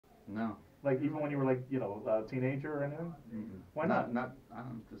No. Like even when you were like, you know, a teenager or anything? Why not? I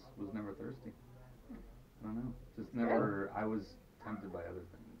don't, just was never thirsty. I don't know. Just never, I was tempted by other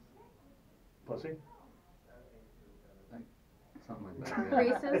things. Pussy? Like, something like that. Yeah.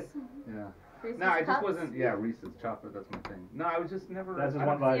 Reese's? Yeah. Reese's No, I just Cups? wasn't, yeah, Reese's chocolate, that's my thing. No, I was just never. That's his I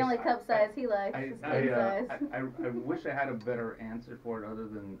one don't- It's vice. the only cup size he likes. I, is I, king uh, size. I wish I had a better answer for it other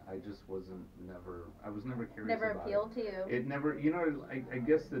than I just wasn't never, I was never curious Never about appealed to you. it. It never, you know, I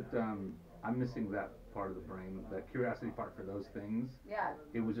guess that I'm missing that part of the brain, that curiosity part for those things. Yeah.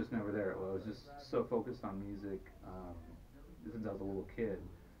 It was just never there. Well, I was just so focused on music since I was a little kid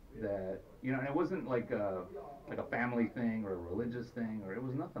that, you know, and it wasn't like a family thing or a religious thing, or it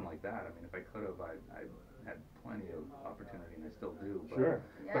was nothing like that. I mean, if I could have, I had plenty of opportunity, and I still do. But, Sure.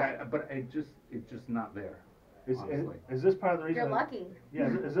 Yeah. But it's just not there. Honestly. Is this part of the reason? You're lucky. Yeah,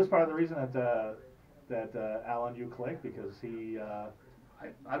 is this part of the reason that Alan you click because he?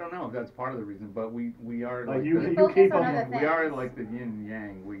 I don't know if that's part of the reason, but we are Like like you, the, you focus keep on on. other we are things. like the yin and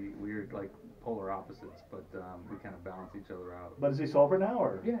yang. We're like polar opposites, but we kind of balance each other out. But is he sober now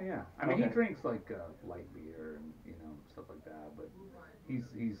or? Yeah. I mean, he Okay. drinks like light beer and stuff like that, but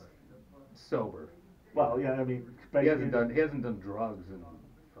he's sober. Well, yeah, I mean, He hasn't done drugs in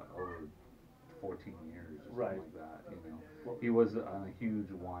over 14 years or something Right. like that. You know, he was on a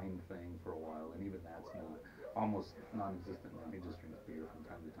huge wine thing for a while, and even that's almost non-existent now. He just drinks beer from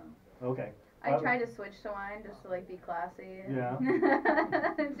time to time. Okay. I tried to switch to wine just to like be classy. Yeah.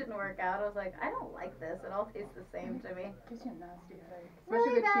 It didn't work out. I was like, I don't like this. It all tastes the same to me. Gives you a nasty headache.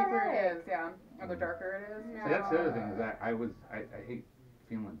 Really Especially the bad cheaper headache. it is, yeah. Or the darker it is. No. So that's the other thing is that I hate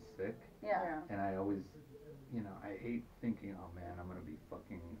feeling sick, Yeah. and I always, I hate thinking, oh man, I'm gonna be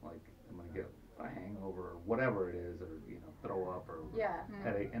fucking like I'm gonna get a hangover or whatever it is, or throw up or Yeah.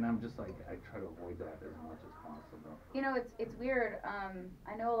 headache, and I'm just like I try to avoid that as much as possible. You know, it's weird.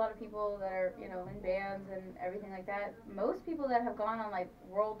 I know a lot of people that are, in bands and everything like that. Most people that have gone on like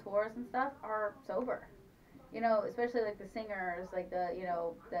world tours and stuff are sober. Especially like the singers, like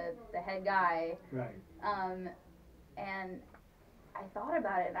the head guy. Right. And I thought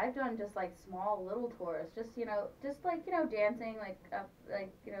about it, and I've done just like small little tours, just like dancing like up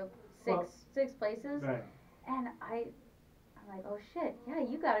like six places. Right. And I'm like, oh shit, yeah,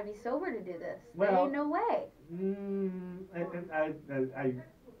 you gotta be sober to do this. There Well, ain't no way.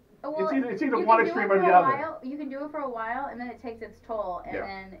 Well, It's either you one can do extreme it or for the a other. while, you can do it for a while, and then it takes its toll, and Yeah.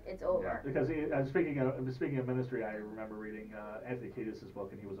 then it's over. Because speaking of ministry, I remember reading Anthony Kiedis'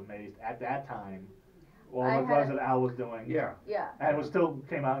 book, and he was amazed at that time all I the drugs had- that Al was doing. Yeah. Yeah. And was still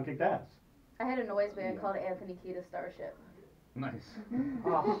came out and kicked ass. I had a noise band Yeah. called Anthony Kiedis Starship. Nice.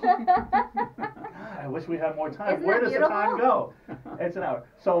 Oh. I wish we had more time. Isn't Where that does the time beautiful? go? It's an hour.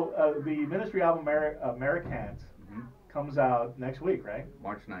 So the ministry album Amerikkant Mhm. comes out next week, right?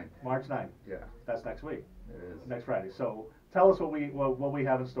 March 9th. March 9th. Yeah, That's next week. it is. Next Friday. So tell us what we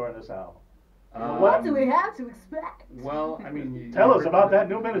have in store in this album. What do we have to expect? Well, I mean, Tell us about that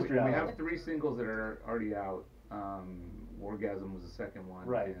new ministry We album. have 3 singles that are already out. Orgasm was the second one,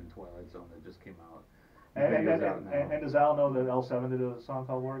 Right. and Twilight Zone that just came out. The And video's out now. does Al know that L7 did a song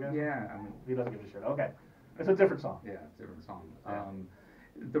called Orgasm? Yeah, I mean, He doesn't give a shit. Okay. It's a different song. yeah, it's a different song. Yeah.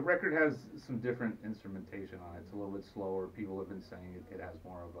 The record has some different instrumentation on it. It's a little bit slower. People have been saying it has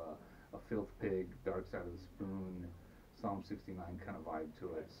more of a Filth Pig, Dark Side of the Spoon, Psalm 69 kind of vibe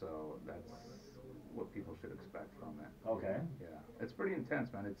to it. So that's what people should expect from it. Okay. Yeah, it's pretty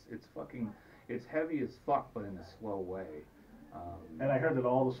intense, man. It's heavy as fuck, but in a slow way. And I heard that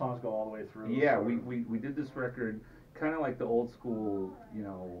all the songs go all the way through. Yeah, so- we did this record kind of like the old school,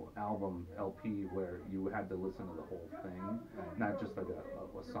 album LP where you had to listen to the whole thing, not just like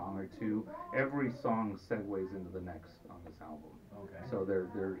a song or two. Every song segues into the next on this album. Okay. So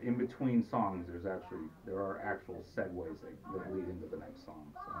they're in between songs. There are actual segues that lead into the next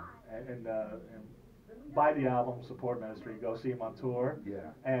song. So And buy the album, support ministry, go see him on tour.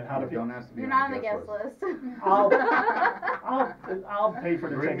 yeah. And how do people? Don't ask to be You're not on the guest list. I'll pay for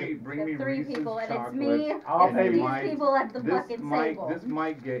the ticket. Bring me Three Reese's people, and it's chocolates. me. I'll It's pay these you. people at the fucking table. This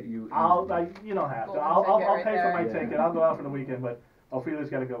might get you. You don't have to. Golden I'll ticket right pay for my there. ticket. I'll go out for the weekend, but Ophelia's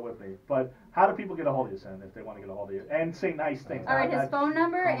got to go with me. But how do people get a hold of you, Sin, if they want to get a hold of you and say nice things? All right, his Not- phone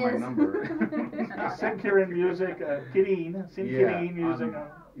number Call my is. number. Sin Quirin Music, Sin Quirin Music.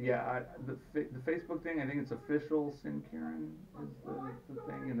 The Facebook thing, I think it's official Sin Quirin is the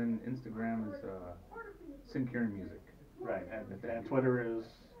thing, and then Instagram is Sin Quirin Music. Right, and Twitter is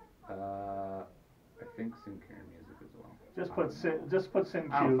I think Sin Quirin Music as well. just put Sin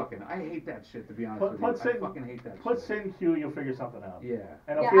I don't Q. fucking, I hate that shit, to be honest Put- with put you. Sin- I fucking hate that Put shit. Sin Q, you'll figure something out. Yeah.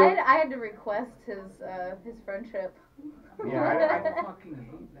 And Yeah, Ophelia, I had to request his friendship. Yeah, I fucking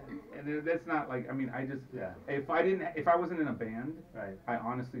hate that. that's not like, I mean, I just, Yeah. if I wasn't in a band, Right. I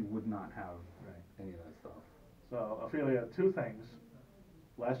honestly would not have Right. any of that stuff. So, Ophelia, two things.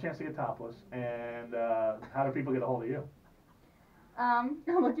 Last chance to get topless, and how do people get a hold of you?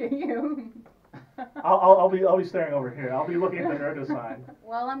 Look at you. I'll be staring over here. I'll be looking at the Nerdist sign.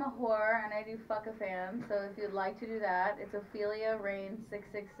 Well, I'm a whore and I do fuck a fan, so if you'd like to do that, it's Ophelia Rain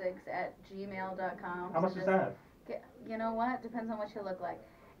 666 at gmail.com. How much is that? You know what? Depends on what you look like.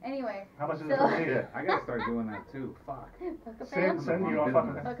 Anyway. How much is so it for me? Yeah, I gotta start doing that too. Fuck. Fuck a fan. Send you on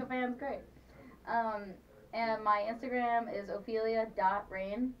fucking. Fuck a fan's great. And my Instagram is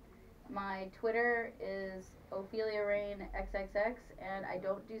ophelia.rain. My Twitter is Ophelia Rain XXX, and I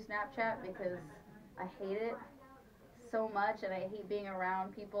don't do Snapchat because I hate it so much, and I hate being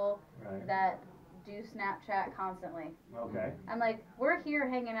around people Right. that do Snapchat constantly. Okay. I'm like, we're here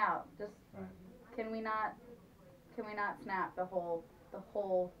hanging out. Just Right. can we not snap the whole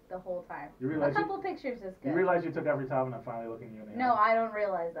time? You realize a couple pictures is good. You realize you took every time and I'm finally looking you in the No, eye. I don't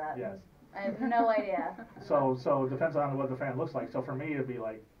realize that. Yes. I have no idea. So it depends on what the fan looks like. So for me, it'd be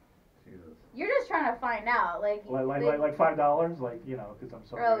like Jesus. You're just trying to find out, like $5, like because I'm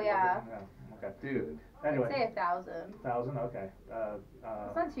so. Oh, great yeah. looking. Yeah. Okay. Dude. Anyway. I'd say 1,000. 1,000. Okay.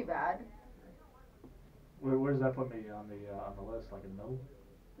 It's not too bad. Where does that put me on the list? Like in the middle?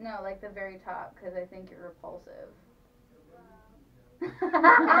 No, like the very top, because I think you're repulsive.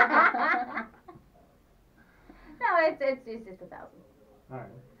 No, it's just 1,000. All right.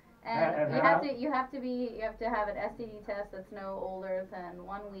 And And you how- have to have an STD test that's no older than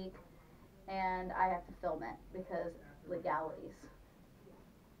 1 week, and I have to film it because legalities.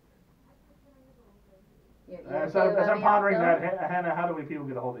 You As okay with I'm me on pondering film? that, Hannah, how do people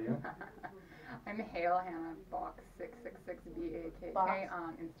get a hold of you? I'm Hale Hannah Box 666 BAKK Box.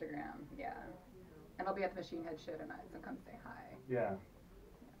 on Instagram. Yeah. And I'll be at the Machine Head show tonight, so come say hi. Yeah.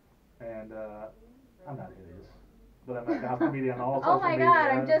 And I'm not hideous, but I'm a house comedian on all Oh social my media.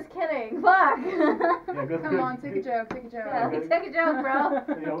 god, I'm just kidding. Fuck. Yeah, good. Come on, take a joke, take a joke. Yeah, good. take a joke,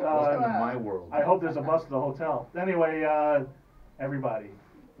 bro. You know, Welcome to my world. I hope there's a bus to the hotel. Anyway, everybody,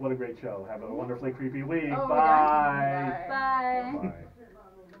 what a great show. Have a wonderfully creepy week. Oh, Bye. Bye. Bye.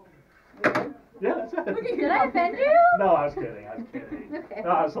 Weird. Yeah, that's it. Did I offend you? No, I was kidding. Okay.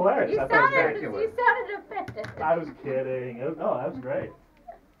 No, it was hilarious. You I thought it was sounded great. offended. I was kidding. No, that was great.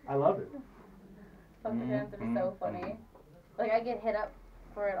 I loved it. Fuck the fans are so funny. Like, I get hit up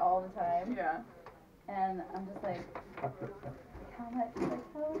for it all the time, Yeah. and I'm just like, how much? Like,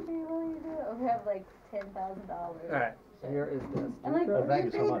 how much will you do? Oh, we have like $10,000. Alright, here is this. I'm like, Oh,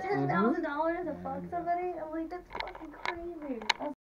 thank you you so paid much. $10,000 to fuck somebody? I'm like, that's fucking crazy.